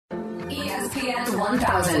ESPN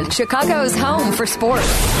 1000, Chicago's home for sports.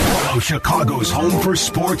 Follow Chicago's home for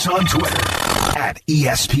sports on Twitter at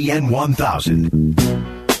ESPN 1000.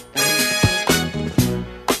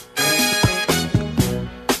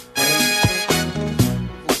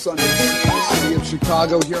 Sunday morning in the city of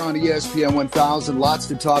Chicago here on ESPN 1000. Lots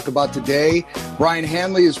to talk about today. Brian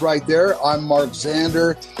Hanley is right there. I'm Mark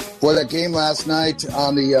Zander. Boy, that game last night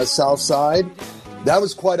on the South Side, that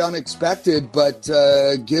was quite unexpected, but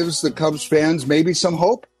gives the Cubs fans maybe some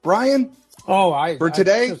hope, Brian? For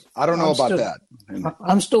today? I don't know about that.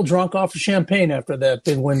 I'm still drunk off of champagne after that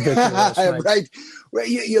big win victory last night.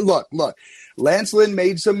 Right. Look. Lance Lynn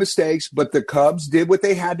made some mistakes, but the Cubs did what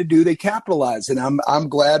they had to do. They capitalized, and I'm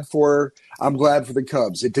glad for the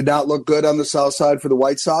Cubs. It did not look good on the South Side for the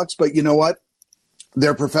White Sox, but you know what?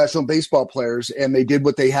 They're professional baseball players, and they did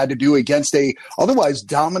what they had to do against a otherwise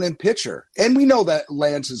dominant pitcher. And we know that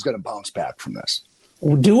Lance is going to bounce back from this.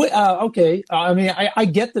 Do it? Okay. I mean, I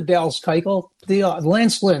get the Dallas Keuchel. The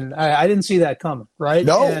Lance Lynn, I didn't see that coming, right?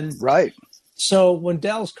 No, right. So when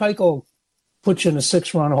Dallas Keuchel puts you in a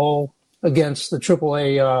 6-run hole against the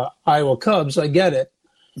AAA Iowa Cubs, I get it.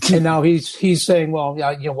 And now he's saying, well,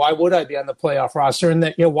 why would I be on the playoff roster? And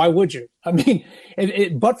that, why would you? I mean,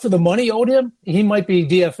 but for the money owed him, he might be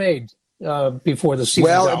DFA'd before the season.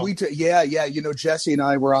 Well, Jesse and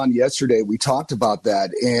I were on yesterday. We talked about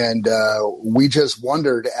that, and we just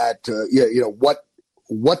wondered at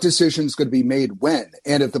what decision's going to be made when,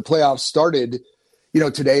 and if the playoffs started,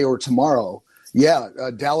 today or tomorrow.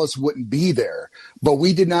 Dallas wouldn't be there. But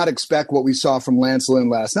we did not expect what we saw from Lance Lynn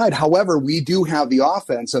last night. However, we do have the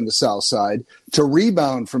offense on the South Side to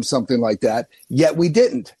rebound from something like that, yet we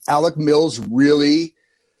didn't. Alec Mills really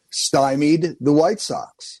stymied the White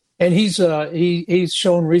Sox. And he's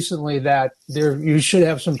shown recently that you should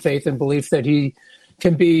have some faith and belief that he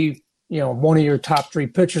can be, one of your top 3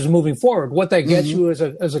 pitchers moving forward. What that gets you as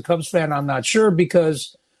a Cubs fan, I'm not sure,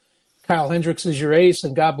 because Kyle Hendricks is your ace,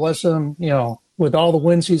 and God bless him, with all the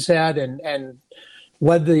wins he's had and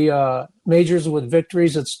led the majors with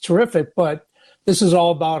victories. It's terrific, but this is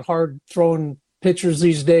all about hard-thrown pitchers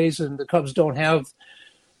these days, and the Cubs don't have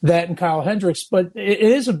that in Kyle Hendricks. But it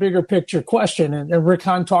is a bigger picture question, and Rick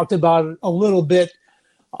Hahn talked about it a little bit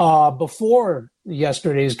before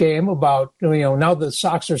yesterday's game about, now the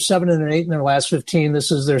Sox are 7-8 in their last 15.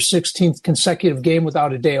 This is their 16th consecutive game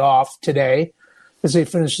without a day off today. As they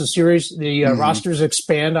finish the series, the rosters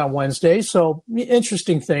expand on Wednesday. So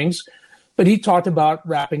interesting things. But he talked about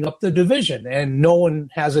wrapping up the division, and no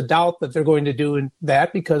one has a doubt that they're going to do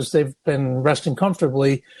that because they've been resting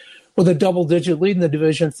comfortably with a double-digit lead in the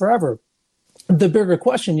division forever. The bigger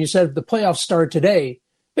question, you said if the playoffs start today,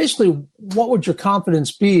 basically what would your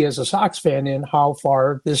confidence be as a Sox fan in how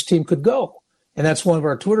far this team could go? And that's one of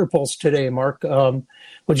our Twitter polls today, Mark.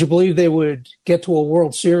 Would you believe they would get to a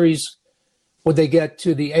World Series? Would they get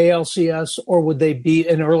to the ALCS, or would they be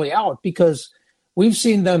an early out? Because we've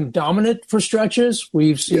seen them dominant for stretches.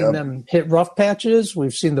 We've seen them hit rough patches.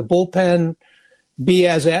 We've seen the bullpen be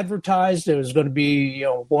as advertised. It was going to be,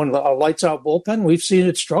 a lights-out bullpen. We've seen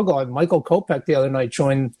it struggle. And Michael Kopech the other night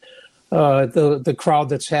joined the crowd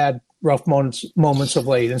that's had rough moments of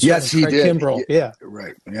late. And yes, he did. Kimbrel. Yeah.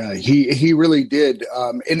 Right. Yeah, he really did.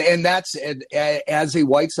 And that's, as a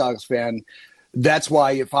White Sox fan, that's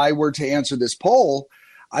why if I were to answer this poll,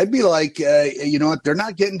 I'd be like, what? They're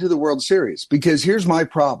not getting to the World Series, because here's my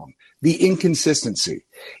problem. The inconsistency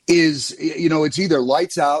is, it's either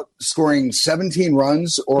lights out scoring 17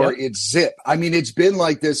 runs or it's zip. I mean, it's been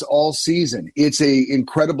like this all season. It's a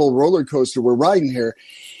incredible roller coaster we're riding here.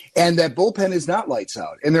 And that bullpen is not lights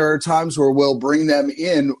out. And there are times where we'll bring them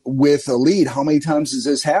in with a lead. How many times has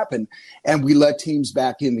this happened? And we let teams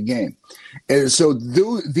back in the game. And so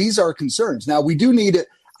these are concerns. Now, we do need it.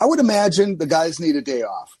 I would imagine the guys need a day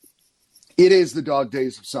off. It is the dog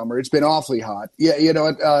days of summer. It's been awfully hot. Yeah,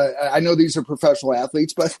 I know these are professional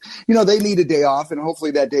athletes, but, they need a day off, and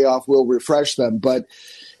hopefully that day off will refresh them. But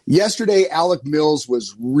yesterday, Alec Mills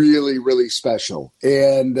was really, really special,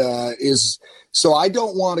 and so I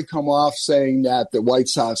don't want to come off saying that the White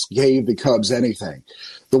Sox gave the Cubs anything.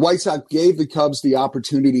 The White Sox gave the Cubs the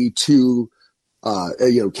opportunity to,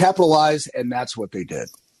 capitalize, and that's what they did.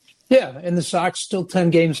 Yeah, and the Sox still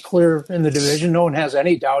 10 games clear in the division. No one has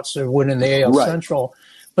any doubts of winning the AL Central.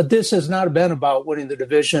 But this has not been about winning the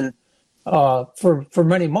division for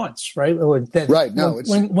many months, right?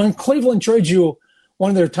 When Cleveland trades you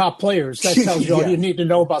one of their top players, that tells you all you need to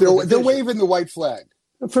know about the division. They're waving the white flag.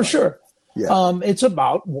 For sure. Yeah. It's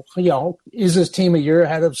about, is this team a year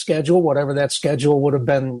ahead of schedule, whatever that schedule would have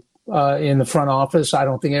been in the front office. I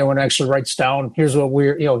don't think anyone actually writes down, here's where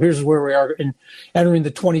we are in entering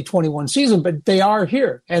the 2021 season, but they are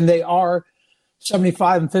here, and they are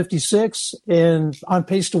 75-56 and on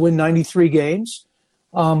pace to win 93 games.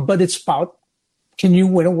 But it's about, can you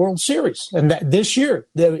win a World Series? And that this year,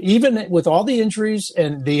 even with all the injuries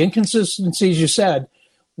and the inconsistencies you said,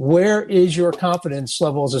 where is your confidence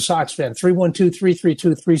level as a Sox fan?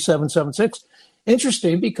 312-332-3776.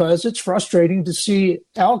 Interesting, because it's frustrating to see,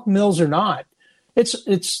 Alec Mills or not,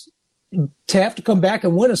 it's to have to come back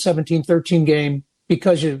and win a 17-13 game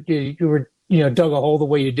because you were dug a hole the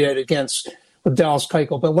way you did with Dallas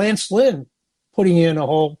Keuchel. But Lance Lynn putting in a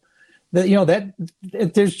hole, that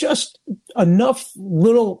there's just enough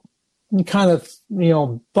little kind of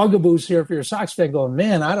bugaboos here if you're a Sox fan going,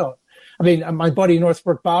 man, my buddy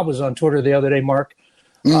Northbrook Bob was on Twitter the other day, Mark,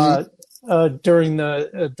 during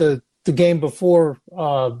the game before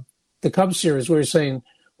the Cubs series, where he's saying,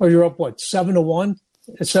 you're up, 7-1,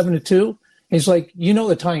 7-2? He's like,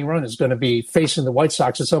 the tying run is going to be facing the White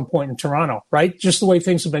Sox at some point in Toronto, right? Just the way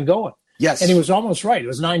things have been going. Yes. And he was almost right. It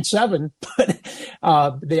was 9-7, but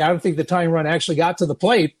I don't think the tying run actually got to the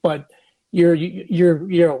plate, but your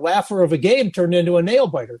laugher of a game turned into a nail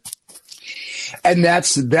biter. And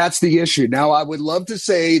that's the issue. Now, I would love to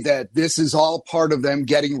say that this is all part of them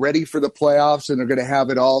getting ready for the playoffs, and they're going to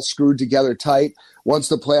have it all screwed together tight once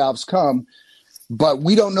the playoffs come. But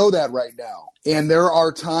we don't know that right now. And there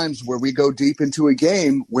are times where we go deep into a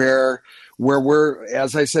game where we're,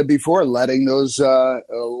 as I said before, letting the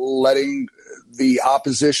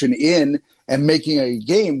opposition in and making a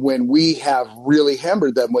game when we have really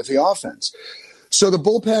hammered them with the offense. So the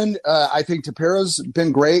bullpen, I think Tepera's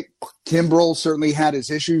been great. Kimbrel certainly had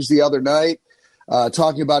his issues the other night.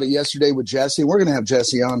 Talking about it yesterday with Jesse. We're going to have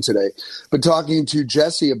Jesse on today. But talking to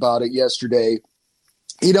Jesse about it yesterday,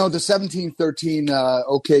 the 17-13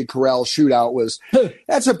 OK Corral shootout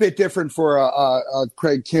that's a bit different for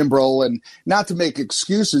Craig Kimbrel, and not to make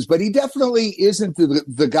excuses, but he definitely isn't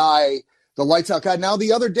the guy, the lights out guy. Now,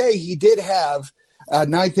 the other day he did have a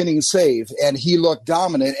ninth inning save, and he looked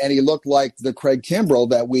dominant, and he looked like the Craig Kimbrel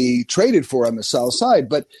that we traded for on the South Side.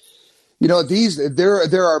 But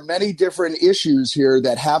there are many different issues here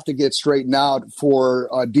that have to get straightened out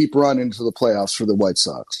for a deep run into the playoffs for the White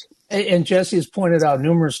Sox. And Jesse has pointed out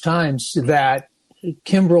numerous times that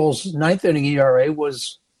Kimbrel's ninth inning ERA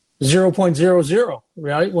was 0.00,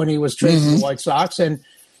 right, when he was traded to the White Sox. And,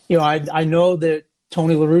 I know that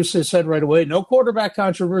Tony La Russa said right away, no quarterback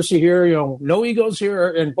controversy here, no egos here.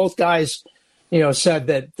 And both guys, said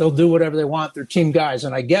that they'll do whatever they want. They're team guys,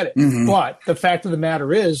 and I get it. But the fact of the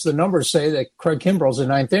matter is, the numbers say that Craig Kimbrel's a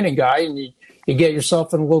ninth inning guy, and you get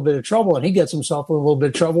yourself in a little bit of trouble, and he gets himself in a little bit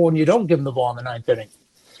of trouble when you don't give him the ball in the ninth inning.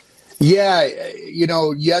 Yeah,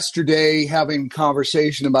 yesterday having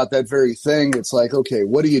conversation about that very thing, it's like, okay,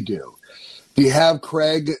 what do you do? Do you have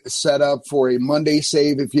Craig set up for a Monday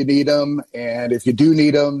save if you need him? And if you do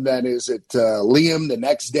need him, then is it Liam the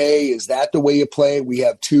next day? Is that the way you play? We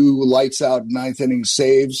have two lights out ninth inning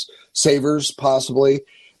savers possibly,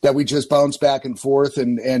 that we just bounce back and forth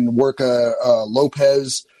and work a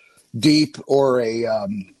Lopez deep or a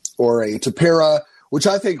Tepera, which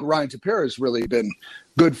I think Ryan Tepera has really been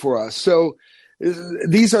good for us. So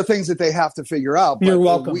these are things that they have to figure out. You're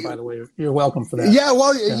welcome, by the way. You're welcome for that. Yeah,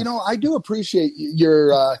 well, I do appreciate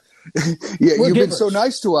your you've been so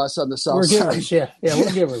nice to us on the South Side. Givers, yeah,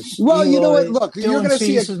 we're givers. Well, you know what? Look, you're going to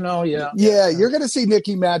see you're going to see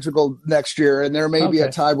Nicky Madrigal next year, and there may be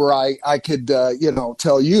a time where I could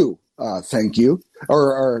tell you thank you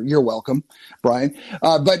or you're welcome, Brian.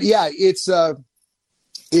 But yeah, it's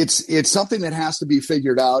something that has to be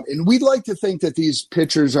figured out, and we'd like to think that these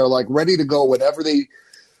pitchers are like ready to go whenever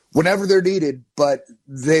they're needed. But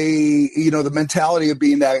they, the mentality of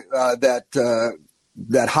being that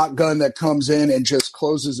hot gun that comes in and just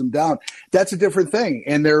closes them down, that's a different thing.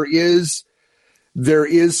 And there is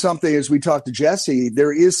something, as we talked to Jesse,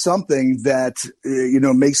 there is something that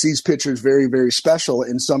makes these pitchers very, very special,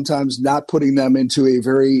 and sometimes not putting them into a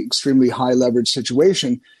very extremely high leverage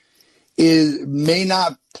situation may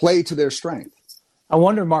not play to their strength. I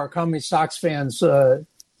wonder, Mark, how many Sox fans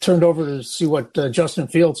turned over to see what Justin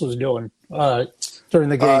Fields was doing during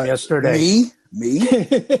the game yesterday. Me?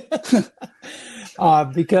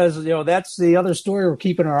 Because, that's the other story we're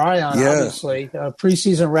keeping our eye on, obviously.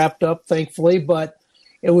 Preseason wrapped up, thankfully, but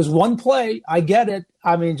it was one play. I get it.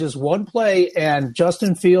 I mean, just one play, and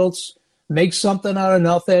Justin Fields makes something out of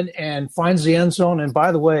nothing and finds the end zone. And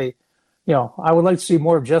by the way, I would like to see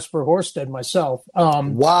more of Jesper Horsted myself.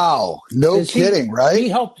 Wow. No kidding, right? He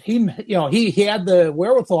helped. He had the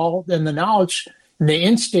wherewithal and the knowledge and the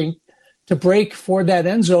instinct to break for that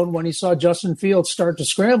end zone when he saw Justin Fields start to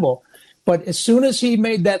scramble. But as soon as he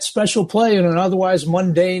made that special play in an otherwise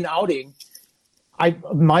mundane outing,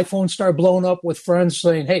 my phone started blowing up with friends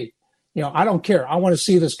saying, hey, I don't care. I want to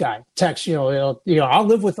see this guy. Text, I'll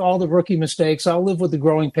live with all the rookie mistakes. I'll live with the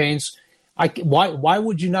growing pains. Why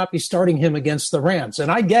would you not be starting him against the Rams?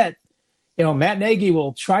 And I get, Matt Nagy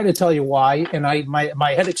will try to tell you why, and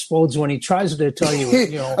my head explodes when he tries to tell you.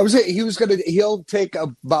 He'll take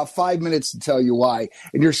about 5 minutes to tell you why,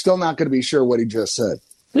 and you're still not going to be sure what he just said.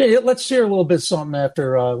 Yeah, let's share a little bit something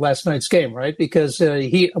after last night's game, right? Because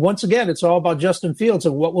once again, it's all about Justin Fields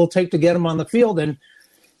and what we'll take to get him on the field. And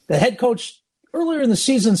the head coach earlier in the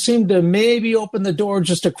season seemed to maybe open the door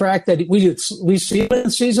just a crack that we see him in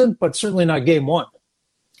the season, but certainly not game one.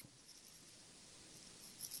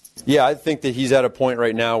 Yeah, I think that he's at a point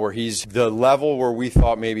right now where he's the level where we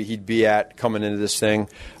thought maybe he'd be at coming into this thing.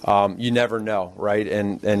 You never know, right?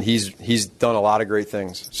 And he's done a lot of great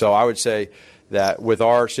things. So I would say that with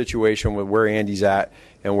our situation, with where Andy's at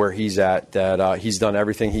and where he's at, that he's done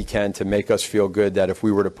everything he can to make us feel good that if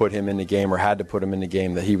we were to put him in the game or had to put him in the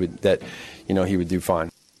game, that he would do fine.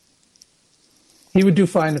 He would do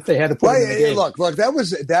fine if they had to put him in the game. Look, that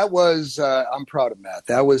was I'm proud of Matt.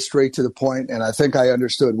 That was straight to the point, and I think I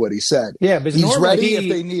understood what he said. Yeah, but he's ready if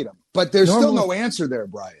they need him. But there's still no answer there,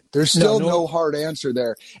 Brian. There's still no hard answer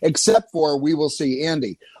there, except for we will see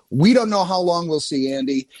Andy. We don't know how long we'll see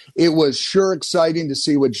Andy. It was sure exciting to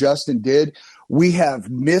see what Justin did. We have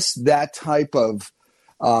missed that type of,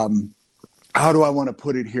 how do I want to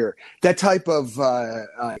put it here? That type of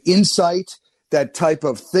insight, that type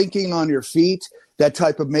of thinking on your feet, that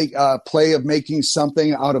type of play of making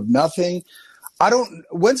something out of nothing.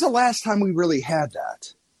 When's the last time we really had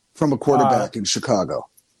that from a quarterback in Chicago?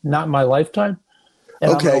 Not in my lifetime.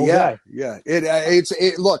 And okay, yeah.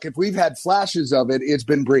 Look, if we've had flashes of it, it's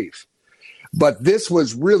been brief. But this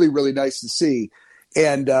was really, really nice to see.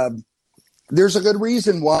 And there's a good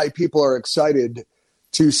reason why people are excited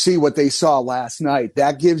to see what they saw last night.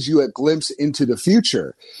 That gives you a glimpse into the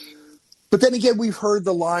future. But then again, we've heard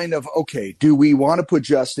the line of, okay, do we want to put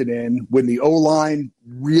Justin in when the O-line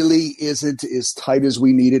really isn't as tight as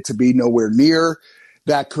we need it to be, nowhere near?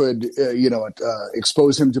 That could,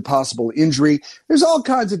 expose him to possible injury. There's all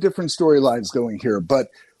kinds of different storylines going here, but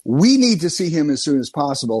we need to see him as soon as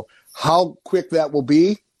possible. How quick that will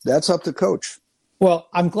be, that's up to coach. Well,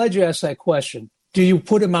 I'm glad you asked that question. Do you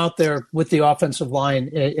put him out there with the offensive line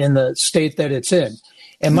in the state that it's in?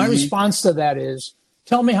 And my response to that is,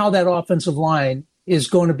 tell me how that offensive line is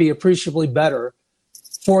going to be appreciably better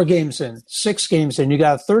 4 games in, 6 games in. You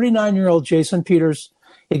got a 39-year-old Jason Peters.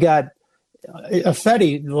 You got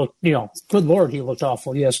Fetty looked, good Lord, he looked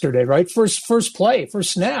awful yesterday, right? First play,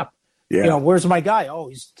 first snap. Yeah. Where's my guy? Oh,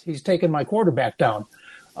 he's taking my quarterback down.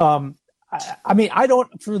 I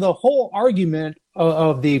don't, for the whole argument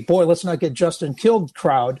of the boy, let's not get Justin killed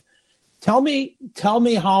crowd. Tell me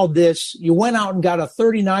how you went out and got a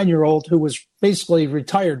 39-year-old who was basically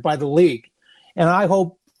retired by the league. And I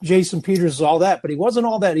hope Jason Peters is all that, but he wasn't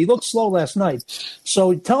all that. He looked slow last night.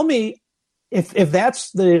 So tell me, if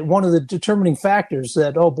that's one of the determining factors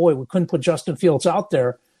that, oh boy, we couldn't put Justin Fields out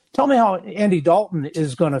there, tell me how Andy Dalton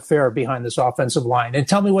is going to fare behind this offensive line. And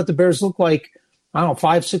tell me what the Bears look like,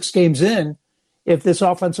 5-6 games in, if this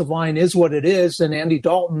offensive line is what it is and Andy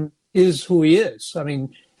Dalton is who he is. I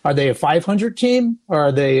mean, are they a 500 team? Or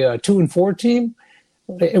are they a 2-4 team?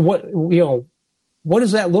 What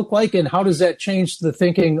does that look like, and how does that change the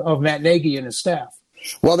thinking of Matt Nagy and his staff?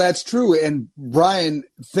 Well, that's true. And Brian,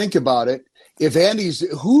 think about it. If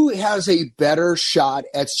who has a better shot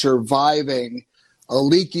at surviving a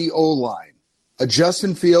leaky O-line, a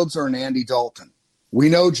Justin Fields or an Andy Dalton? We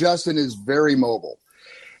know Justin is very mobile.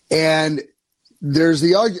 And there's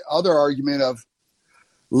the other argument of,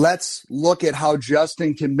 let's look at how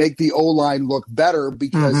Justin can make the O-line look better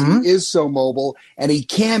because he is so mobile and he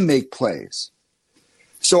can make plays.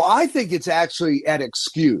 So I think it's actually an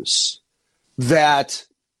excuse that,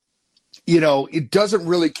 it doesn't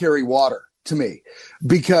really carry water to me,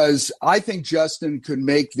 because I think Justin could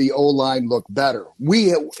make the O-line look better.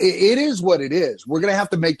 It is what it is. We're going to have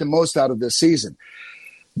to make the most out of this season.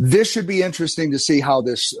 This should be interesting to see how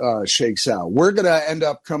this shakes out. We're going to end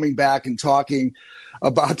up coming back and talking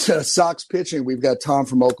about Sox pitching. We've got Tom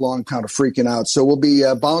from Oak Lawn kind of freaking out. So we'll be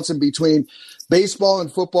bouncing between baseball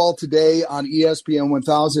and football today on ESPN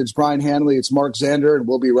 1000. It's Brian Hanley. It's Mark Zander, and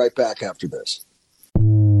we'll be right back after this.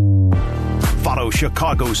 Follow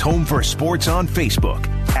Chicago's Home for Sports on Facebook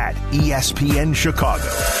at ESPN Chicago.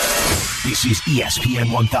 This is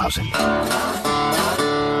ESPN 1000.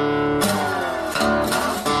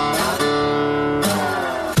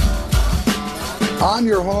 On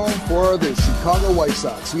your home for the Chicago White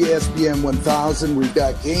Sox, ESPN 1000. We've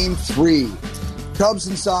got Game 3. Cubs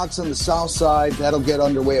and Sox on the south side. That'll get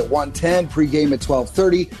underway at 1:10. Pregame at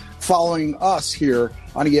 12:30. Following us here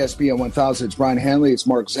on ESPN 1000, it's Brian Hanley. It's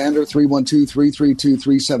Mark Zander,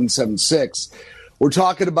 312-332-3776. We're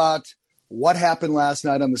talking about what happened last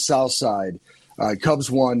night on the south side.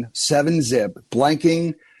 Cubs won 7-zip,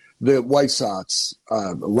 blanking the White Sox.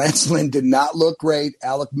 Lance Lynn did not look great.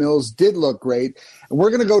 Alec Mills did look great. And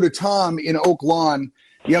we're going to go to Tom in Oak Lawn.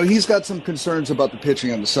 You know, he's got some concerns about the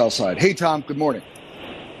pitching on the south side. Hey, Tom, good morning.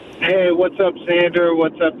 Hey, what's up, Zander?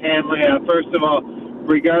 What's up, Hanley? First of all,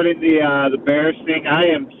 regarding the Bears thing, I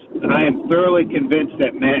am thoroughly convinced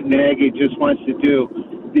that Matt Nagy just wants to do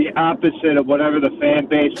the opposite of whatever the fan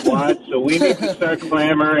base wants. So we need to start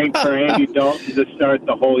clamoring for Andy Dalton to start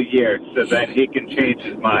the whole year so that he can change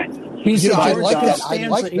his mind. He's George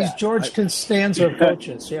Costanza. He's George Costanza of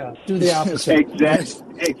coaches. Yeah, do the opposite.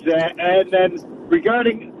 Exactly. And then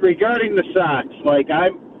regarding the Sox, like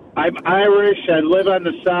I'm Irish. I live on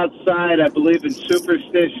the south side. I believe in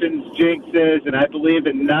superstitions, jinxes, and I believe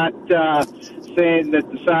in not saying that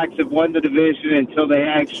the Sox have won the division until they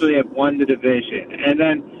actually have won the division. And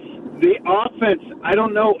then the offense, I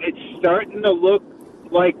don't know, it's starting to look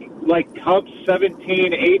like Cubs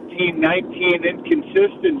 17, 18, 19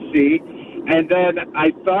 inconsistency. And then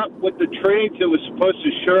I thought with the trades it was supposed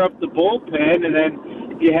to shore up the bullpen, and then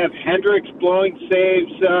you have Hendricks blowing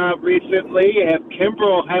saves recently. You have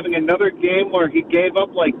Kimbrel having another game where he gave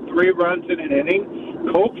up like 3 runs in an inning.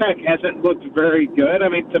 Kopech hasn't looked very good. I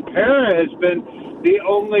mean, Tepera has been the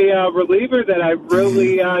only reliever that I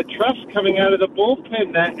really trust coming out of the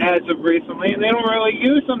bullpen as of recently, and they don't really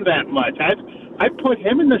use him that much. I put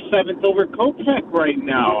him in the 7th over Kopech right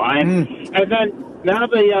now. And then now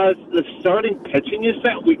the starting pitching is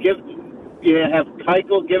that you have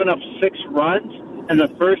Keuchel giving up 6 runs in the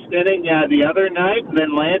first inning the other night, and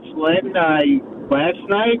then Lance Lynn last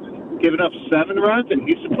night giving up 7 runs, and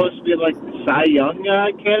he's supposed to be like the Cy Young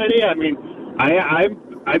candidate. I mean, I'm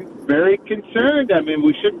very concerned. I mean,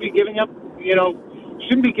 we shouldn't be giving up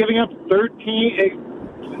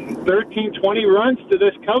 13, 20 runs to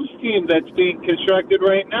this Cubs team that's being constructed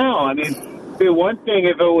right now. I mean, it'd be one thing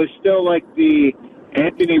if it was still like the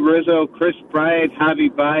Anthony Rizzo, Chris Bryant, Javi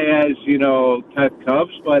Baez, type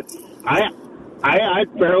Cubs, but I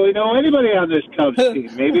barely know anybody on this Cubs team.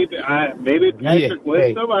 Maybe Patrick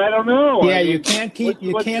Wisdom. I don't know. Yeah, you can't keep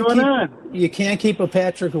a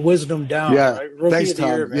Patrick Wisdom down. Yeah, right? thanks, Tom.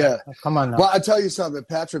 Year, yeah, come on now. Well, I tell you something.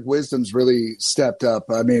 Patrick Wisdom's really stepped up.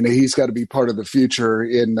 I mean, he's got to be part of the future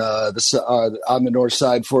in on the north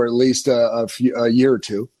side for at least a year or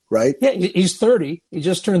two. Right? Yeah, he's 30. He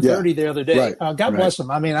just turned 30 the other day. Right. God bless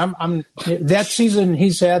him. I mean, I'm that season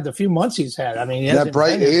he's had, the few months he's had. I mean,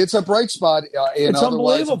 it's a bright spot in it's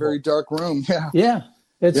otherwise a very dark room. Yeah,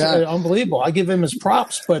 it's unbelievable. I give him his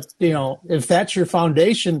props, but if that's your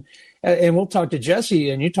foundation, and we'll talk to Jesse,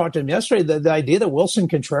 and you talked to him yesterday, the idea that Wilson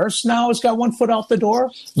Contreras now has got 1 foot out the door.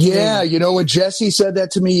 Yeah, when Jesse said that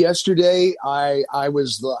to me yesterday, I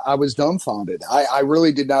was dumbfounded. I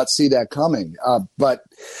really did not see that coming. But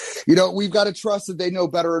we've got to trust that they know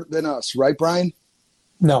better than us, right, Brian?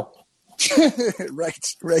 No.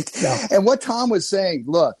 Right. No. And what Tom was saying,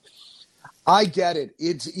 look, I get it.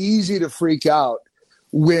 It's easy to freak out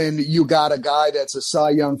when you got a guy that's a Cy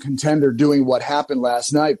Young contender doing what happened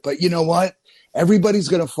last night. But you know what? Everybody's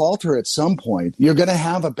going to falter at some point. You're going to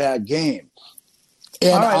have a bad game.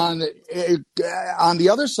 And on the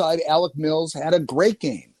other side, Alec Mills had a great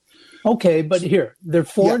game. Okay, but here, they're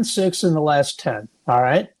 4-6 in the last 10, all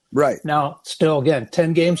right? Right. Now, still, again,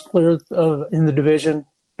 10 games clear in the division.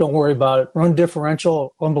 Don't worry about it. Run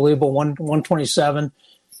differential, unbelievable, 127.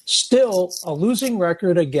 Still a losing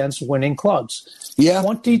record against winning clubs. Yeah.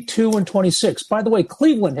 22-26. By the way,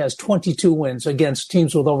 Cleveland has 22 wins against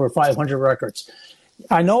teams with over 500 records.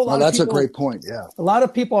 I know that's a great point. Yeah. A lot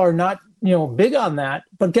of people are not, big on that,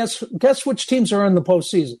 but guess which teams are in the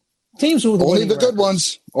postseason? Teams with only the good records.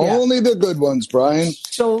 ones. Yeah. Only the good ones, Brian.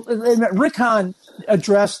 So Rick Hahn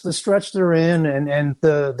addressed the stretch they're in and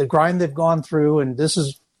the grind they've gone through, and this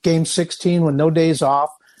is game 16 with no days off.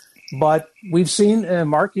 But we've seen,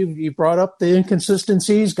 Mark, you brought up the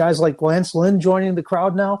inconsistencies, guys like Lance Lynn joining the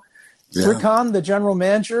crowd now. Yeah. Rick Hahn, the general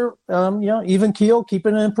manager, even keel,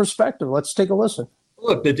 keeping it in perspective. Let's take a listen.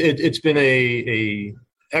 Look, it's been a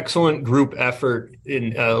excellent group effort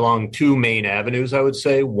along 2 main avenues, I would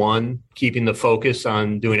say. One, keeping the focus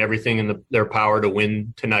on doing everything in their power to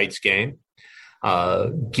win tonight's game.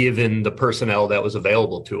 given the personnel that was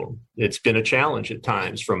available to him. It's been a challenge at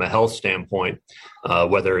times from a health standpoint,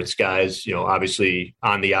 whether it's guys, obviously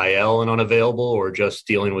on the IL and unavailable, or just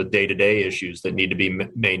dealing with day-to-day issues that need to be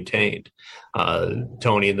maintained.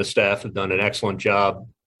 Tony and the staff have done an excellent job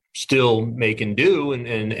still making do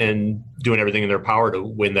and doing everything in their power to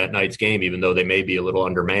win that night's game, even though they may be a little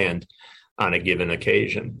undermanned on a given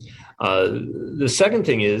occasion. The second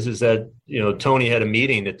thing is that, Tony had a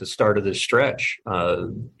meeting at the start of this stretch,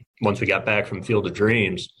 once we got back from Field of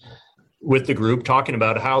Dreams, with the group, talking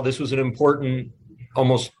about how this was an important,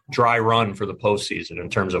 almost dry run for the postseason in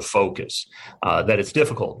terms of focus, that it's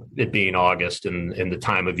difficult, it being August and the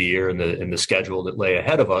time of year and the schedule that lay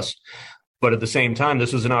ahead of us. But at the same time,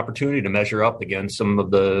 this was an opportunity to measure up against some of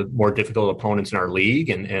the more difficult opponents in our league,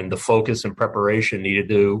 and the focus and preparation needed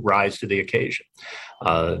to rise to the occasion.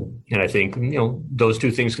 And I think, those two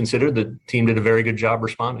things considered, the team did a very good job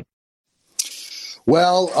responding.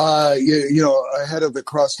 Well, ahead of the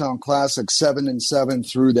Crosstown Classic, 7-7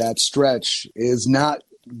 through that stretch is not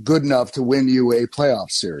good enough to win you a playoff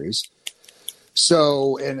series.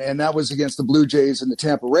 So, and that was against the Blue Jays and the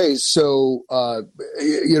Tampa Rays. So,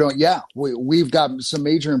 we've got some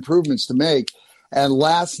major improvements to make. And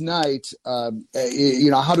last night, how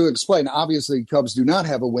to explain? Obviously, Cubs do not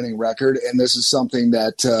have a winning record, and this is something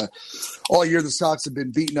that all year the Sox have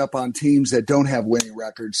been beating up on teams that don't have winning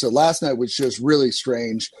records. So last night was just really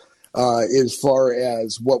strange as far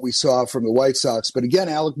as what we saw from the White Sox. But again,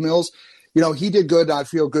 Alec Mills, he did good. I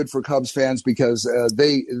feel good for Cubs fans because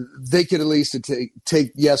they could at least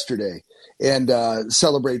take yesterday and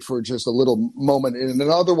celebrate for just a little moment in an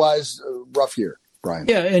otherwise rough year, Brian.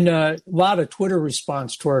 Yeah, and a lot of Twitter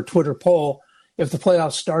response to our Twitter poll. If the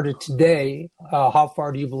playoffs started today, how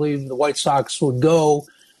far do you believe the White Sox would go?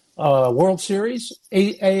 World Series,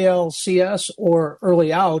 ALCS, or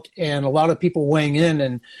early out? And a lot of people weighing in.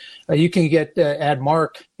 And you can get add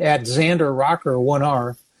Zander Rocker,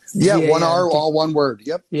 1R. Yeah, 1R, all one word.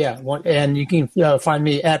 Yep. Yeah, and you can find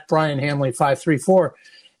me at Brian Hanley 534.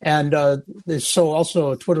 And so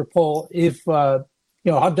also a Twitter poll: if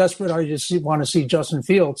how desperate are you to want to see Justin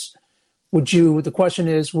Fields? The question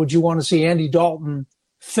is, would you want to see Andy Dalton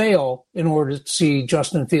fail in order to see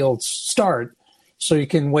Justin Fields start? So you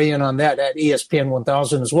can weigh in on that at ESPN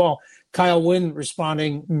 1000 as well. Kyle Wynn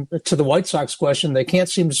responding to the White Sox question: they can't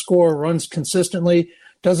seem to score runs consistently.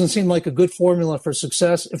 Doesn't seem like a good formula for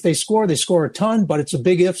success. If they score a ton, but it's a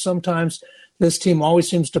big if sometimes. This team always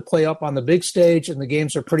seems to play up on the big stage, and the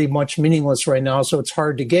games are pretty much meaningless right now, so it's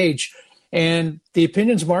hard to gauge. And the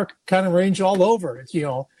opinions, Mark, kind of range all over.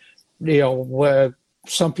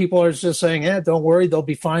 Some people are just saying, don't worry, they'll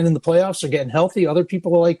be fine in the playoffs. They're getting healthy. Other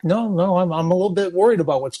people are like, no, I'm a little bit worried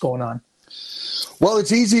about what's going on. Well,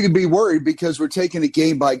 it's easy to be worried because we're taking it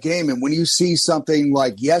game by game. And when you see something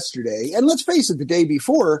like yesterday, and let's face it, the day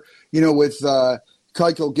before, with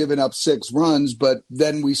Keuchel giving up 6 runs, but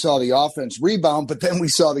then we saw the offense rebound, but then we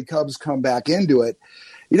saw the Cubs come back into it.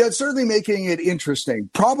 It's certainly making it interesting,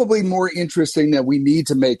 probably more interesting than we need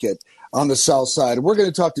to make it on the south side. We're going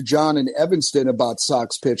to talk to John in Evanston about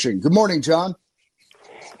Sox pitching. Good morning, John.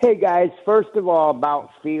 Hey, guys. First of all,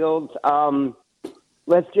 about Fields,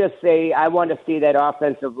 let's just say I want to see that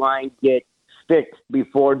offensive line get fixed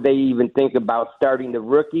before they even think about starting the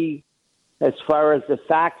rookie. As far as the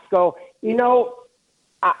Sox go,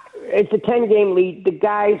 it's a 10-game lead. The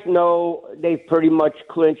guys know they've pretty much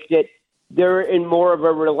clinched it. They're in more of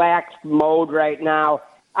a relaxed mode right now.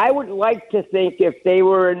 I would like to think if they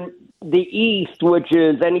were in the East, which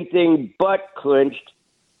is anything but clinched,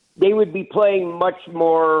 they would be playing much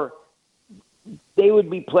more. They would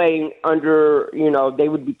be playing under, they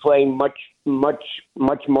would be playing much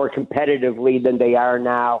more competitively than they are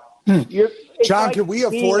now. John, like, can we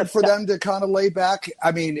afford for them to kind of lay back?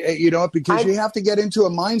 I mean, because you have to get into a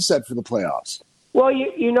mindset for the playoffs. Well,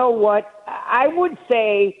 you know what? I would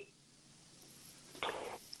say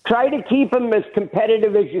try to keep them as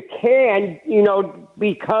competitive as you can,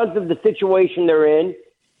 because of the situation they're in.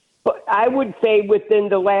 But I would say within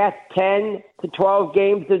the last 10 to 12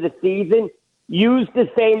 games of the season, use the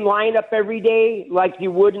same lineup every day like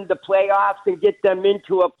you would in the playoffs and get them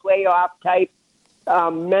into a playoff-type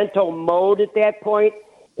mental mode at that point,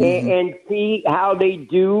 and see how they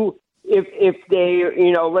do. If they,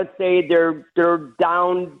 let's say they're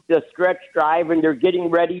down the stretch drive and they're getting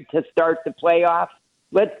ready to start the playoffs,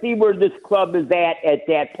 let's see where this club is at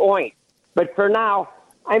that point. But for now,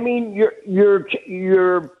 I mean,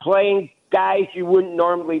 you're playing guys you wouldn't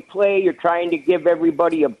normally play. You're trying to give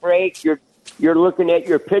everybody a break. You're looking at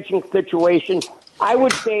your pitching situation. I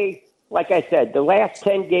would say like I said, the last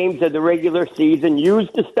 10 games of the regular season, use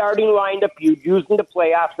the starting lineup, you use in the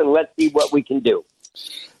playoffs, and let's see what we can do.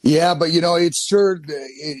 Yeah, but,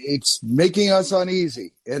 it's making us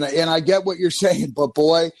uneasy. And I get what you're saying, but,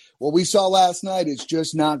 boy, what we saw last night is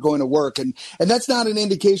just not going to work. And that's not an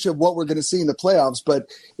indication of what we're going to see in the playoffs, but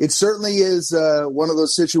it certainly is one of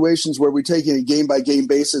those situations where we take it a game-by-game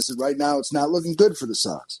basis, and right now it's not looking good for the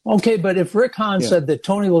Sox. Okay, but if Rick Hahn said that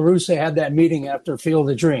Tony La Russa had that meeting after Field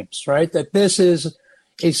of Dreams, right, that this is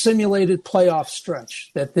a simulated playoff stretch,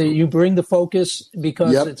 that you bring the focus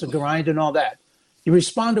because it's a grind and all that. You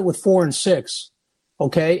responded with 4-6,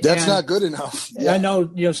 okay? That's not good enough. Yeah. I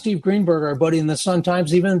know, Steve Greenberg, our buddy in the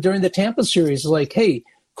Sun-Times, even during the Tampa series, is like, hey,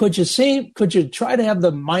 could you try to have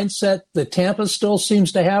the mindset that Tampa still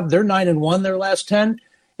seems to have? They're 9-1 their last 10,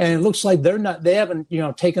 and it looks like they haven't,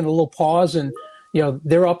 taken a little pause, and,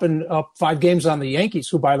 they're up 5 games on the Yankees,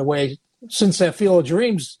 who, by the way, since that Field of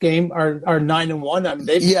Dreams game are 9-1. I mean,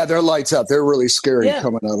 they're lights out. They're really scary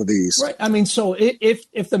coming out of these. Right. I mean, so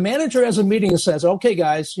if the manager has a meeting and says, "Okay,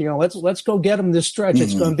 guys, let's go get them this stretch.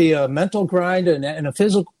 It's going to be a mental grind and a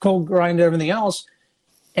physical grind and everything else,"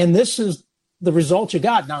 and this is the result you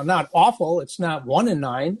got. Now, not awful. It's not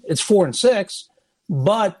 1-9. It's 4-6,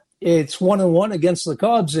 but it's 1-1 against the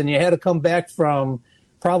Cubs, and you had to come back from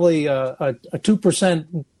probably a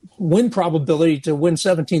 2% win probability to win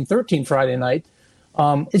 17-13 Friday night.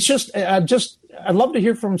 It's just, I'd love to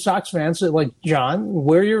hear from Sox fans like John,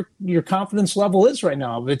 where your confidence level is right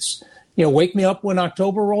now. If it's, wake me up when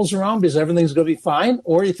October rolls around because everything's going to be fine,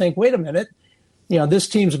 or you think, wait a minute, this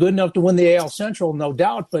team's good enough to win the AL Central, no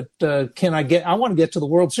doubt, but I want to get to the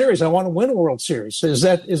World Series. I want to win a World Series. Is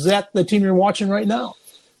that the team you're watching right now?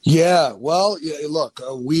 Yeah, well, look,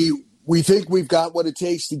 we think we've got what it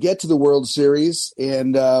takes to get to the World Series,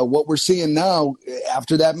 and what we're seeing now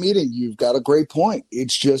after that meeting, you've got a great point.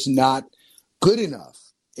 It's just not good enough,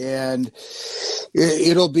 and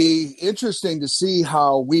it'll be interesting to see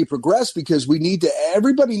how we progress because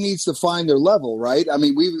everybody needs to find their level, right? I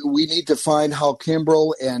mean, we need to find how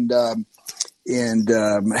Kimbrel and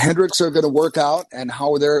Hendricks are going to work out and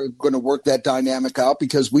how they're going to work that dynamic out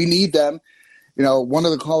because we need them. One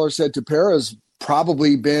of the callers said Tepera's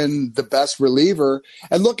probably been the best reliever.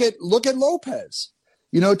 And look at Lopez.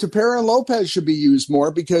 Tepera and Lopez should be used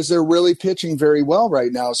more because they're really pitching very well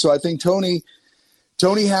right now. So I think Tony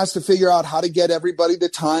has to figure out how to get everybody the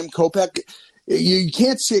time. Kopech, you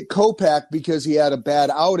can't sit Kopech because he had a bad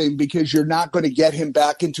outing because you're not going to get him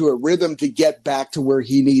back into a rhythm to get back to where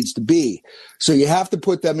he needs to be. So you have to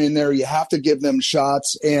put them in there. You have to give them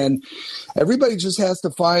shots, and everybody just has to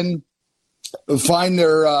find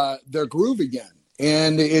their groove again.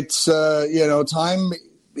 And it's, time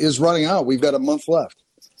is running out. We've got a month left.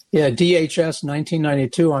 Yeah, DHS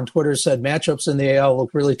 1992 on Twitter said matchups in the AL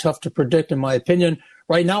look really tough to predict, in my opinion.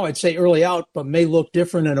 Right now, I'd say early out, but may look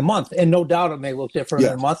different in a month. And no doubt it may look different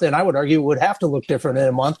in a month. And I would argue it would have to look different in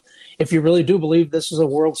a month if you really do believe this is a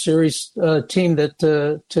World Series team that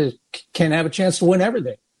can have a chance to win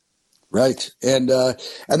everything. Right. And the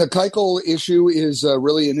Keuchel issue is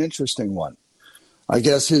really an interesting one. I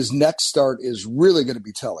guess his next start is really going to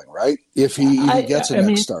be telling, right? If he even gets a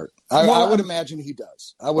next start. I would imagine he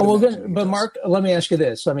does. But Mark, let me ask you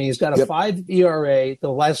this. I mean, he's got a 5 ERA,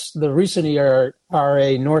 the recent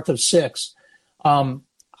ERA north of 6.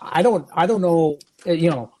 I don't know,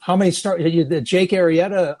 how many start. Jake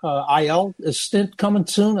Arrieta IL stint coming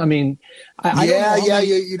soon. I mean, I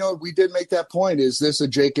don't know we did make that point. Is this a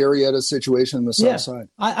Jake Arrieta situation on the south side?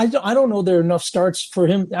 I don't know there are enough starts for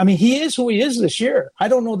him. I mean, he is who he is this year. I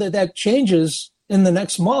don't know that changes in the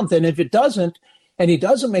next month. And if it doesn't, and he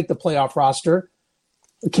doesn't make the playoff roster,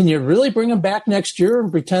 can you really bring him back next year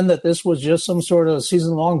and pretend that this was just some sort of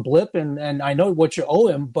season-long blip? And I know what you owe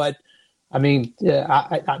him, but I mean,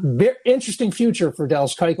 very interesting future for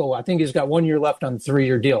Dallas Keuchel. I think he's got 1 year left on the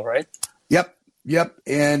 3-year deal, right? Yep.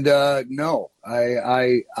 And no,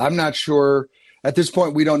 I'm not sure. At this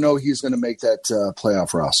point, we don't know he's going to make that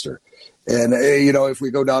playoff roster. And, if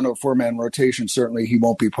we go down to a 4-man rotation, certainly he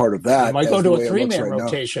won't be part of that. He might go to a 3-man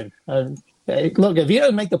rotation. Look, if he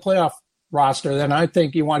doesn't make the playoff roster, then I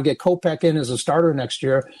think you want to get Kopech in as a starter next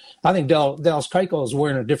year. I think Dallas Keuchel is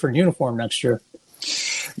wearing a different uniform next year.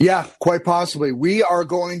 Yeah, quite possibly. We are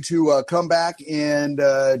going to come back and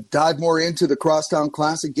dive more into the Crosstown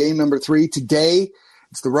Classic, game number 3 today.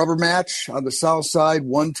 It's the rubber match on the south side,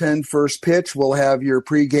 1:10 first pitch. We'll have your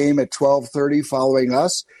pregame at 12:30 following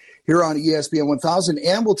us here on ESPN 1000,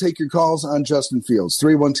 and we'll take your calls on Justin Fields,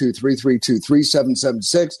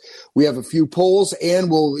 312-332-3776. We have a few polls,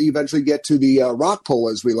 and we'll eventually get to the rock poll,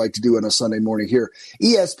 as we like to do on a Sunday morning here,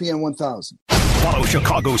 ESPN 1000. Follow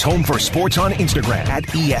Chicago's Home for Sports on Instagram at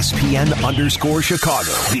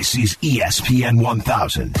ESPN_Chicago. This is ESPN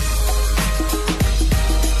 1000.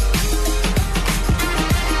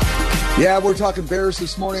 Yeah, we're talking Bears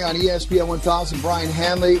this morning on ESPN 1000. Brian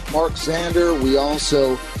Hanley, Mark Zander. We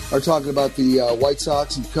also are talking about the White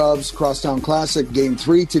Sox and Cubs Crosstown Classic, Game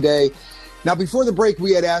 3 today. Now, before the break,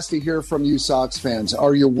 we had asked to hear from you Sox fans.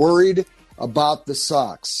 Are you worried about the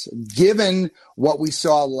Sox, given what we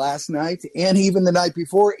saw last night and even the night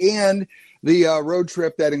before, and the road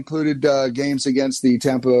trip that included games against the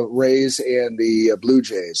Tampa Rays and the Blue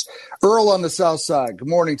Jays? Earl on the South Side, good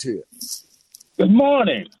morning to you. Good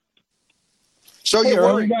morning. So hey, you're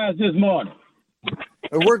Earl, worried? you guys this morning?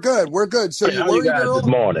 We're good. We're good. So you're worried, you guys Earl? this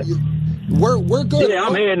morning? We're good. Yeah,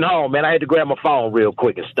 I'm heading home, man. I had to grab my phone real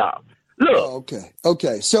quick and stop. Look. Oh,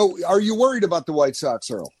 okay. So are you worried about the White Sox,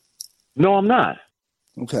 Earl? No, I'm not.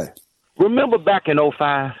 Okay. Remember back in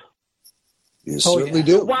 2005? You certainly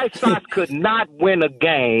do. The White Sox could not win a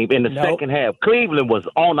game in the second half. Cleveland was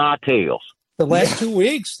on our tails. The last 2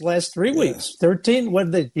 weeks, last 3 weeks, 13.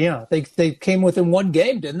 What did they came within one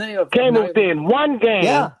game, didn't they? Came within one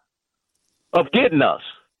game of getting us.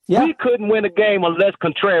 Yeah. We couldn't win a game unless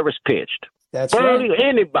Contreras pitched. That's Burley, right.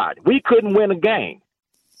 Anybody. We couldn't win a game.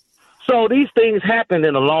 So these things happen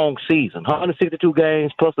in a long season, 162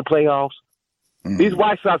 games plus the playoffs. Mm-hmm. These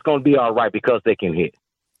White Sox going to be all right because they can hit.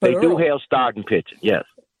 They do have starting pitching, yes.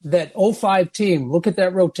 That 05 team, look at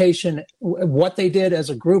that rotation, what they did as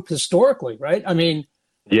a group historically, right? I mean,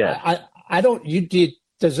 I don't.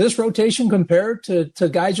 Does this rotation compare to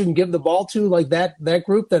guys you can give the ball to like that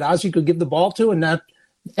group that Ozzie could give the ball to, and not?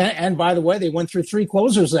 And by the way, they went through 3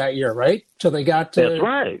 closers that year, right? Till they got to that's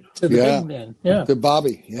right to the big man, to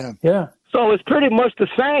Bobby, yeah. So it's pretty much the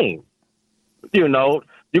same. You know,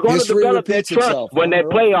 you're going to develop that trust when that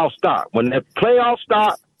playoffs start. When that playoffs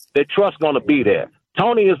start, that trust going to be there.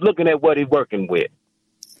 Tony is looking at what he's working with.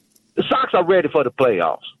 The Sox are ready for the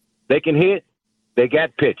playoffs. They can hit. They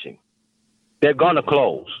got pitching. They're going to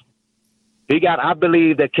close. I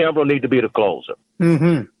believe that Kimbrel need to be the closer.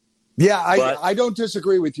 Mm-hmm. Yeah, I don't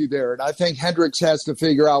disagree with you there. And I think Hendricks has to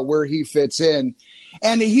figure out where he fits in.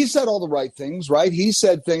 And he said all the right things, right? He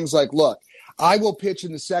said things like, look, I will pitch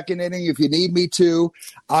in the second inning if you need me to.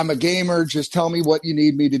 I'm a gamer. Just tell me what you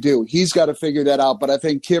need me to do. He's got to figure that out. But I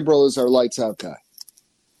think Kimbrel is our lights out guy.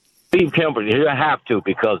 Steve Kimbrel, you have to,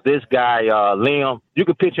 because this guy, Liam, you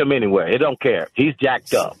can pitch him anywhere. He don't care. He's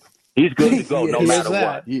jacked up. He's good to go no matter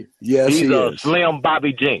what. Yes, he's he a is. Slim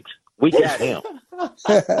Bobby Jinks. We got him.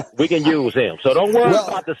 We can use him. So don't worry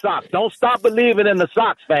about the Sox. Don't stop believing in the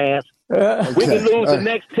Sox, fans. We can lose the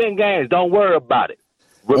next 10 games. Don't worry about it.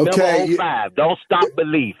 Remember 05. Don't stop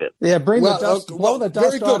believing. Yeah, blow the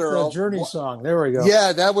dust off Earl. the Journey song. There we go.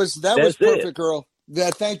 Yeah, that was perfect, Earl.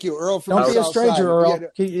 Yeah, thank you, Earl. From Don't be a stranger, Earl.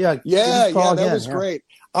 That was great.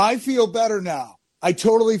 I feel better now. I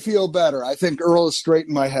totally feel better. I think Earl has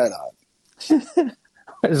straightened my head out.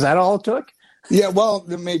 Is that all it took? Yeah, well,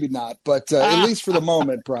 maybe not, but at least for the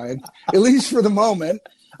moment, Brian. At least for the moment.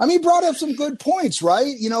 I mean, he brought up some good points,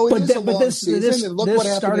 right? You know, it is a long season. And look what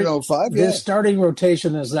happened in 05. This starting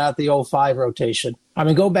rotation is not the 05 rotation. I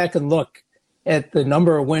mean, go back and look at the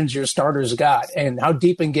number of wins your starters got and how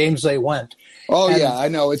deep in games they went. Oh, yeah, I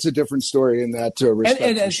know. It's a different story in that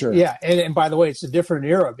respect, for sure. Yeah, and by the way, it's a different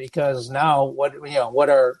era because now what's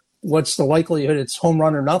the likelihood it's home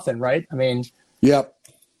run or nothing, right? I mean, yep.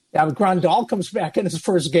 Grandal comes back in his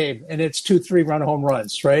first game, and it's 2 3-run home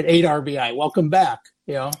runs, right? 8 RBI. Welcome back,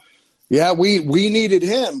 you know. Yeah, we needed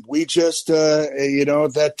him. We just,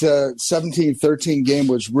 that 17-13 game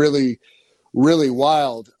was really, really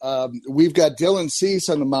wild. We've got Dylan Cease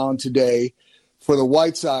on the mound today for the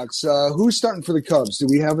White Sox. Who's starting for the Cubs? Do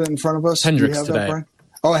we have it in front of us? Hendricks Do we have today. that, Brian?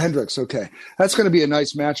 Oh, Hendricks. Okay. That's going to be a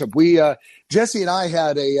nice matchup. We, Jesse and I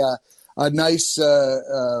had a nice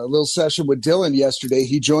little session with Dylan yesterday.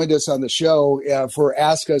 He joined us on the show for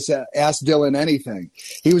Ask Dylan Anything.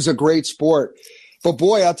 He was a great sport. But,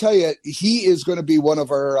 boy, I'll tell you, he is going to be one of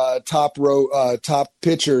our top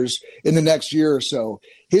pitchers in the next year or so.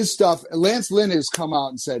 His stuff, Lance Lynn has come out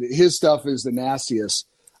and said his stuff is the nastiest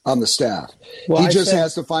on the staff. Well, he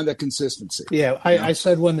has to find a consistency. Yeah, I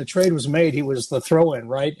said when the trade was made, he was the throw-in,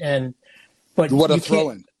 right? But what a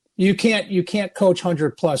throw-in. You can't coach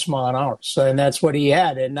 100+ mile an hour. So, and that's what he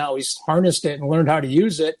had. And now he's harnessed it and learned how to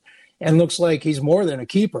use it and looks like he's more than a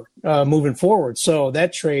keeper moving forward. So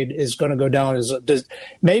that trade is going to go down as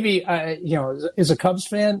maybe, as a Cubs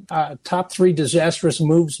fan, top 3 disastrous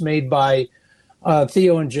moves made by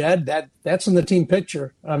Theo and Jed. That's in the team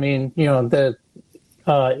picture. I mean,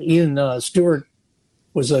 Ian Stewart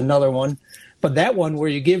was another one. But that one where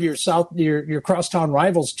you give your crosstown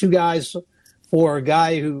rivals 2 guys for a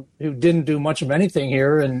guy who didn't do much of anything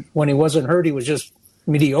here, and when he wasn't hurt, he was just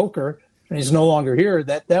mediocre, and he's no longer here.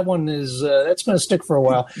 That one is that's going to stick for a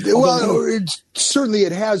while. Well, certainly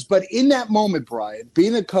it has. But in that moment, Brian,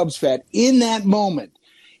 being a Cubs fan, in that moment,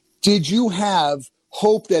 did you have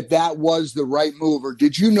hope that was the right move, or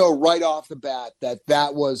did you know right off the bat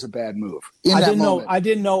that was a bad move? I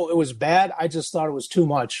didn't know it was bad. I just thought it was too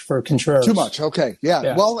much for Contreras. Too much. Okay.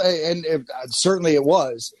 Yeah. Well, and certainly it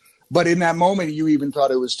was. But in that moment, you even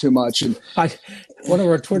thought it was too much. And one of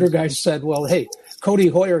our Twitter guys said, well, hey, Cody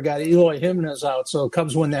Hoyer got Eloy Jimenez out, so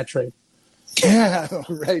Cubs win that trade. Yeah,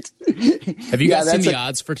 right. Have you guys seen the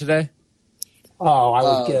odds for today? Oh,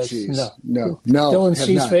 I would guess. Geez. No. Dylan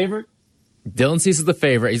Cease favorite? Dylan Cease is the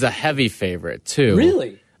favorite. He's a heavy favorite, too.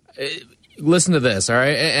 Really? Listen to this, all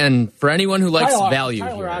right? And for anyone who likes value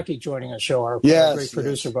Tyler here. Aki joining our show, our great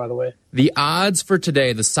producer, by the way. The odds for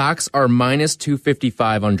today, the Sox are minus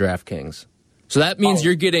 255 on DraftKings. So that means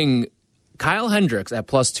you're getting Kyle Hendricks at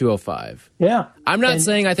plus 205. Yeah. I'm not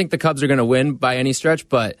saying I think the Cubs are going to win by any stretch,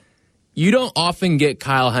 but you don't often get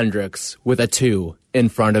Kyle Hendricks with a 2 in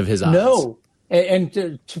front of his odds. No.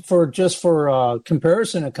 And for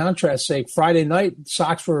comparison and contrast sake, Friday night,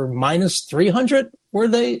 Sox were minus 300, were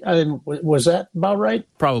they? Was that about right?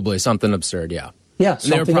 Probably something absurd, yeah. Yeah,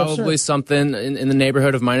 and they were probably something in the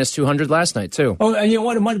neighborhood of minus 200 last night, too. Oh, and you know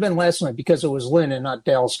what? It might have been last night because it was Lynn and not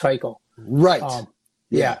Dallas Keuchel. Right.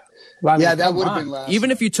 Yeah. Well, that would have been last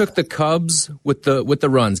Even if you took the Cubs with the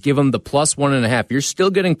runs, give them the plus 1.5, you're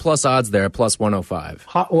still getting plus odds there at plus 105.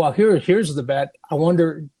 Well, here's the bet. I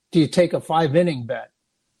wonder, do you take a 5-inning bet?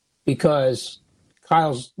 Because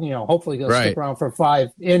Kyle's, hopefully going to stick around for 5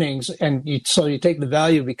 innings, and so you take the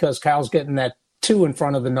value because Kyle's getting that 2 in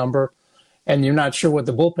front of the number, and you're not sure what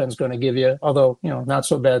the bullpen's going to give you, although, not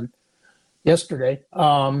so bad yesterday.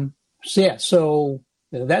 So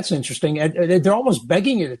that's interesting. And they're almost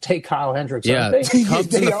begging you to take Kyle Hendricks. Yeah,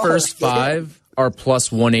 Cubs in the first 5 are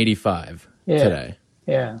plus 185 today.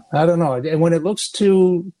 Yeah, I don't know. And when it looks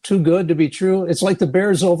too good to be true, it's like the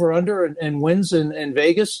Bears over-under and wins in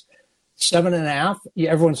Vegas, 7.5. Yeah,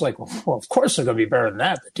 everyone's like, well, of course they're going to be better than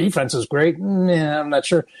that. The defense is great. Yeah, I'm not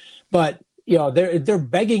sure. But, they're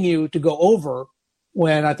begging you to go over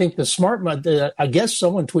when I think I guess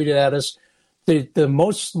someone tweeted at us, the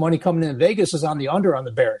most money coming in Vegas is on the under on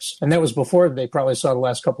the Bears. And that was before they probably saw the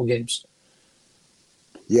last couple games.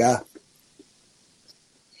 Yeah.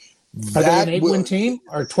 Are they an 8-win team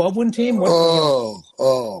or a 12-win team?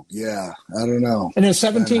 Yeah. I don't know. In a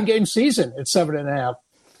 17-game season, it's 7.5.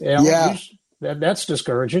 Yeah. That's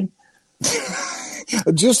discouraging.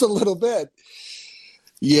 Just a little bit.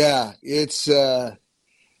 Yeah. It's the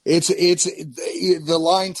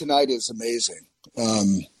line tonight is amazing.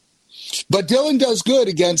 But Dylan does good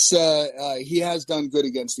against. He has done good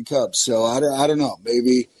against the Cubs, so I don't know.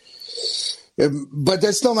 Maybe, but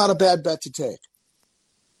that's still not a bad bet to take.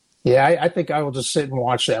 Yeah, I think I will just sit and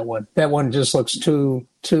watch that one. That one just looks too.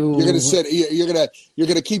 You're going to sit. You're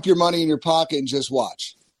going to keep your money in your pocket and just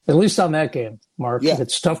watch. At least on that game, Mark. Yeah.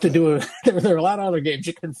 It's tough to do. There are a lot of other games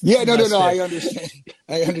you can. Yeah, no. I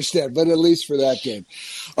understand. But at least for that game.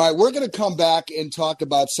 All right, we're going to come back and talk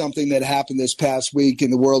about something that happened this past week in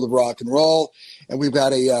the world of rock and roll. And we've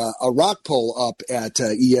got a rock poll up at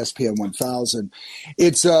ESPN 1000.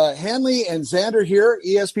 It's Hanley and Zander here,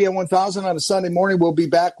 ESPN 1000 on a Sunday morning. We'll be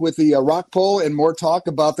back with the rock poll and more talk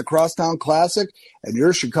about the Crosstown Classic and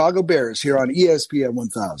your Chicago Bears here on ESPN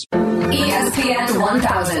 1000. ESPN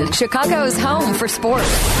 1000, Chicago's home for sports.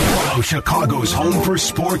 Follow Chicago's home for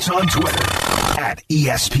sports on Twitter at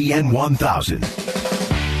ESPN 1000.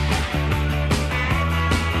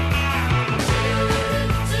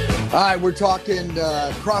 All right, we're talking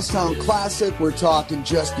Crosstown Classic. We're talking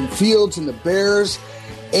Justin Fields and the Bears.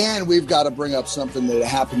 And we've got to bring up something that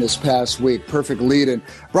happened this past week. Perfect lead-in.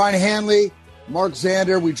 Brian Hanley, Mark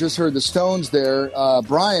Zander, we just heard the Stones there.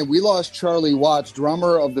 Brian, we lost Charlie Watts,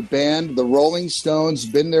 drummer of the band, the Rolling Stones,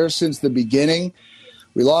 been there since the beginning.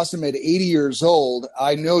 We lost him at 80 years old.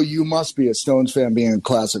 I know you must be a Stones fan being a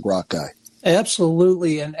classic rock guy.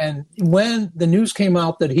 Absolutely. And when the news came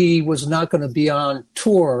out that he was not going to be on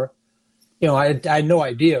tour, I had no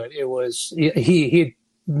idea. It was he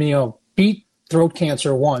beat throat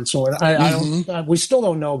cancer once. So we still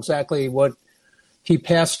don't know exactly what he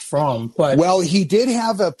passed from. But he did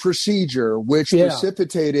have a procedure which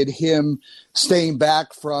precipitated him staying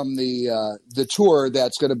back from the tour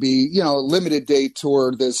that's going to be limited date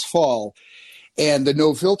tour this fall and the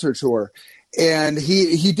No Filter tour. And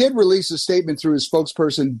he did release a statement through his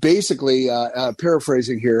spokesperson, basically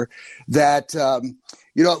paraphrasing here, that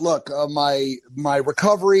look, my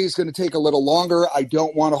recovery is going to take a little longer. I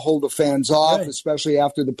don't want to hold the fans off, especially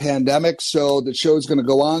after the pandemic. So the show's going to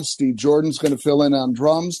go on. Steve Jordan's going to fill in on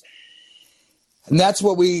drums. And that's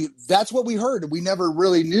what we heard. We never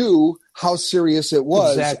really knew how serious it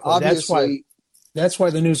was. Exactly. Obviously, that's why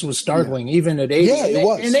the news was startling, even at 80. Yeah, it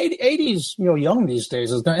was. And 80's, young these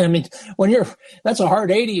days. I mean, that's a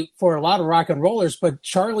hard 80 for a lot of rock and rollers, but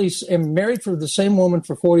Charlie's married for the same woman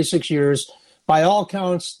for 46 years. By all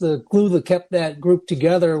accounts, the glue that kept that group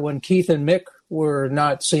together when Keith and Mick were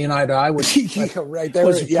not seeing eye to eye, which was probably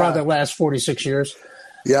the last 46 years.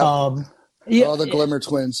 Yeah. The Glimmer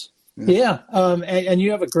twins. Yeah. And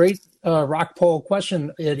you have a great rock poll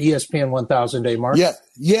question at ESPN 1000 Day, Mark. Yeah.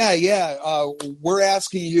 We're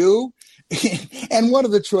asking you, and one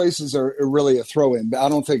of the choices are really a throw-in. I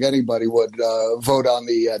don't think anybody would vote on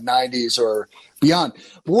the 90s or beyond.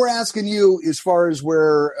 But we're asking you, as far as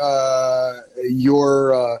where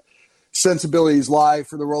your sensibilities lie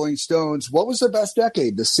for the Rolling Stones, what was their best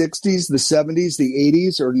decade? The 60s, the 70s, the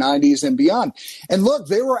 80s, or 90s and beyond? And look,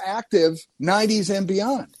 they were active 90s and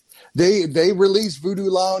beyond. They released Voodoo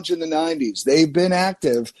Lounge in the 90s. They've been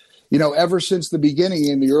active, ever since the beginning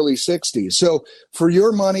in the early 60s. So for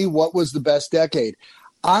your money, what was the best decade?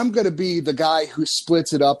 I'm going to be the guy who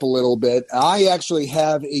splits it up a little bit. I actually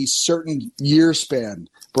have a certain year span,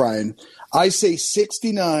 Brian. I say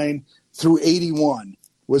 69 through 81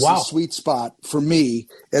 was the sweet spot for me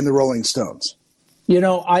and the Rolling Stones.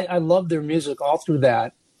 I love their music all through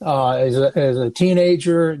that. As a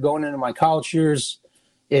teenager, going into my college years,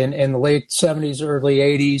 in the late 70s, early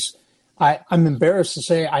 80s. I'm embarrassed to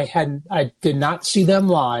say I did not see them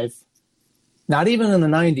live, not even in the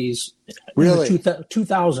 90s, really? In the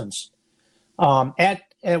 2000s,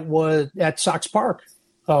 at Sox Park,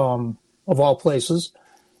 of all places.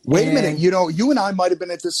 Wait a minute, you and I might have been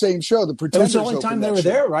at the same show. The Pretenders. It was the only time they were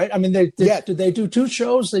there, right? I mean, did they do two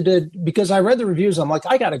shows? They did, because I read the reviews. I'm like,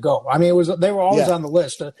 I got to go. I mean, they were always on the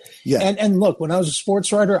list. And look, when I was a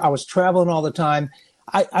sports writer, I was traveling all the time.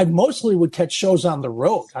 I mostly would catch shows on the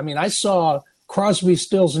road. I mean, I saw Crosby,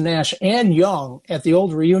 Stills, Nash, and Young at the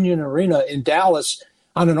old Reunion Arena in Dallas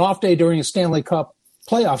on an off day during a Stanley Cup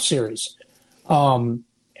playoff series. And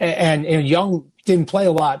Young didn't play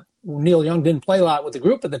a lot. Neil Young didn't play a lot with the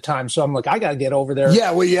group at the time. So I'm like, I got to get over there.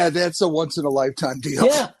 Yeah, that's a once-in-a-lifetime deal.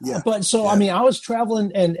 Yeah. But so, I mean, I was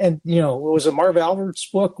traveling and it was a Marv Albert's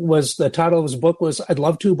book, the title of his book was I'd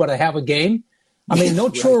Love to, but I Have a Game. I mean, no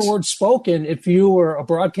truer words spoken if you were a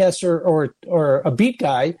broadcaster or a beat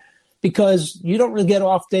guy, because you don't really get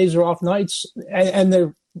off days or off nights. And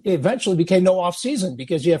there eventually became no off season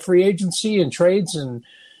because you have free agency and trades and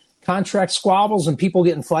contract squabbles and people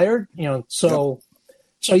getting fired. So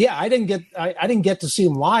yeah, I didn't get to see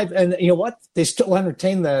them live. And you know what? They still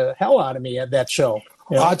entertained the hell out of me at that show.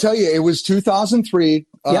 I'll tell you, it was 2003.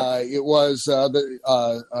 It was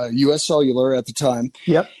the U.S. Cellular at the time.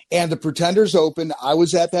 Yep. And the Pretenders opened. I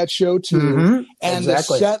was at that show too. Mm-hmm. And the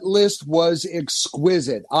set list was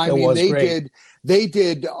exquisite. They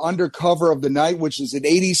did Undercover of the Night, which is an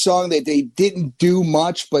 80s song that they didn't do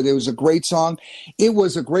much, but it was a great song. It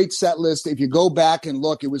was a great set list. If you go back and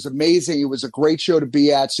look, it was amazing. It was a great show to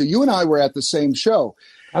be at. So you and I were at the same show.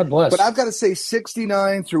 God bless. But I've got to say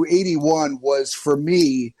 69 through 81 was, for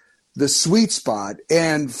me, the sweet spot.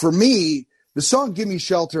 And for me, the song Gimme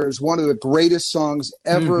Shelter is one of the greatest songs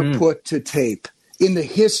ever put to tape in the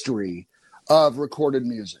history of recorded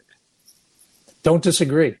music. Don't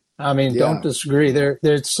disagree. I mean, don't disagree.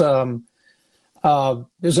 There's another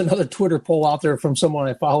Twitter poll out there from someone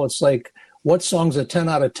I follow. It's like, what song's a 10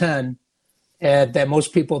 out of 10 and that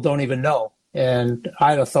most people don't even know? And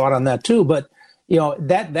I had a thought on that too. But,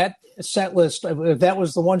 that set list, if that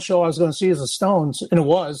was the one show I was going to see as the Stones, and it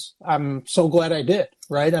was, I'm so glad I did,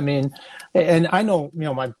 right? I mean, and I know,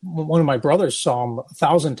 one of my brothers saw him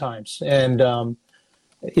 1,000 times. And,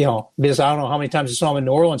 because I don't know how many times I saw him in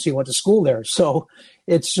New Orleans. He went to school there. So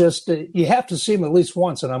it's just, you have to see him at least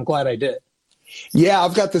once, and I'm glad I did. Yeah,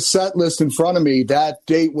 I've got the set list in front of me. That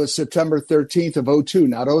date was September 13th of 2002,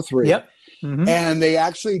 not 2003. Yep. Mm-hmm. And they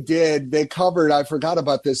actually they covered, I forgot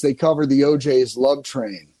about this, they covered the OJ's Love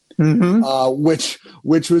Train,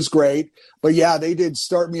 which was great. But yeah, they did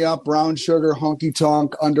Start Me Up, Brown Sugar, Honky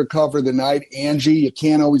Tonk, Undercover the Night, Angie, You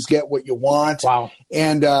Can't Always Get What You Want. Wow.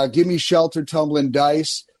 And Gimme Shelter, Tumbling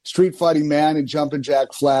Dice, Street Fighting Man, and Jumpin'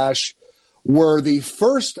 Jack Flash were the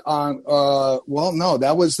first on,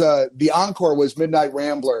 that was the encore was Midnight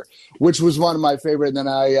Rambler, which was one of my favorite. And then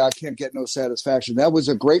I Can't Get No Satisfaction. That was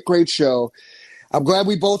a great, great show. I'm glad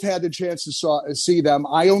we both had the chance to see them.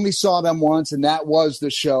 I only saw them once, and that was the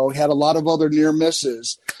show. Had a lot of other near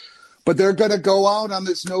misses. But they're going to go out on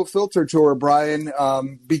this no-filter tour, Brian,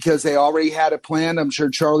 because they already had a plan. I'm sure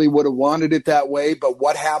Charlie would have wanted it that way. But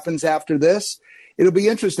what happens after this? It'll be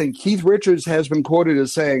interesting. Keith Richards has been quoted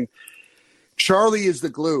as saying, Charlie is the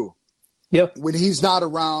glue. Yep. When he's not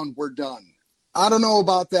around, we're done. I don't know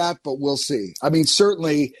about that, but we'll see. I mean,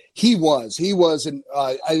 certainly he was.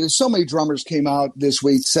 So many drummers came out this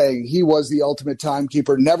week saying he was the ultimate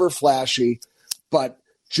timekeeper, never flashy, but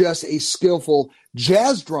just a skillful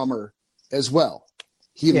jazz drummer as well.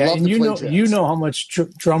 He loved to play jazz. You know how much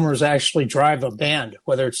drummers actually drive a band,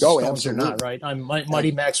 whether it's Stones or not, right? I'm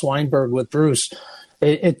Mighty Max Weinberg with Bruce.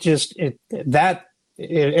 If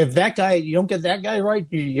that guy, you don't get that guy right,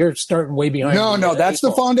 you're starting way behind. No, that's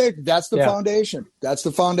the foundation. That's the foundation. That's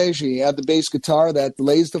the foundation. You have the bass guitar that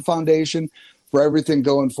lays the foundation for everything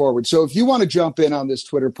going forward. So if you want to jump in on this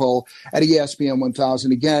Twitter poll at ESPN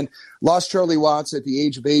 1000, again, lost Charlie Watts at the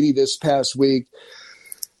age of 80 this past week.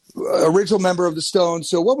 Original member of the Stones.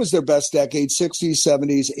 So what was their best decade? 60s,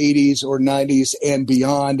 70s, 80s, or 90s and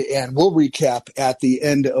beyond? And we'll recap at the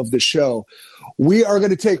end of the show. We are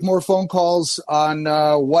going to take more phone calls on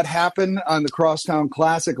what happened on the Crosstown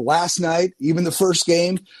Classic last night, even the first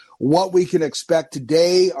game, what we can expect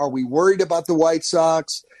today. Are we worried about the White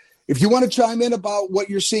Sox? If you want to chime in about what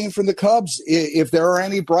you're seeing from the Cubs, if there are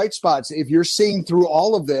any bright spots, if you're seeing through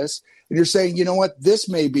all of this and you're saying, you know what, this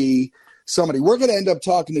may be somebody. We're going to end up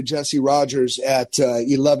talking to Jesse Rogers at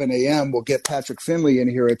 11 a.m. We'll get Patrick Finley in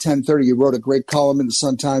here at 10:30. He wrote a great column in the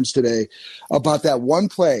Sun-Times today about that one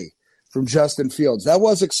play from Justin Fields. That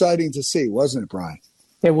was exciting to see, wasn't it, Brian?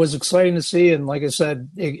 It was exciting to see, and like I said,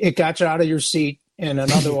 it got you out of your seat in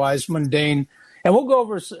an otherwise mundane. And we'll go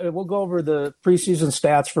over the preseason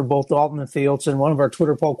stats for both Dalton and Fields in one of our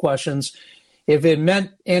Twitter poll questions. If it meant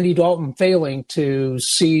Andy Dalton failing to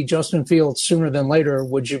see Justin Fields sooner than later,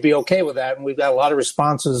 would you be okay with that? And we've got a lot of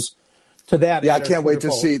responses to that. Yeah, I can't wait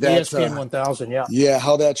to see that. ESPN 1000, yeah. Yeah,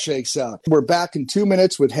 how that shakes out. We're back in 2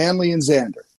 minutes with Hanley and Zander.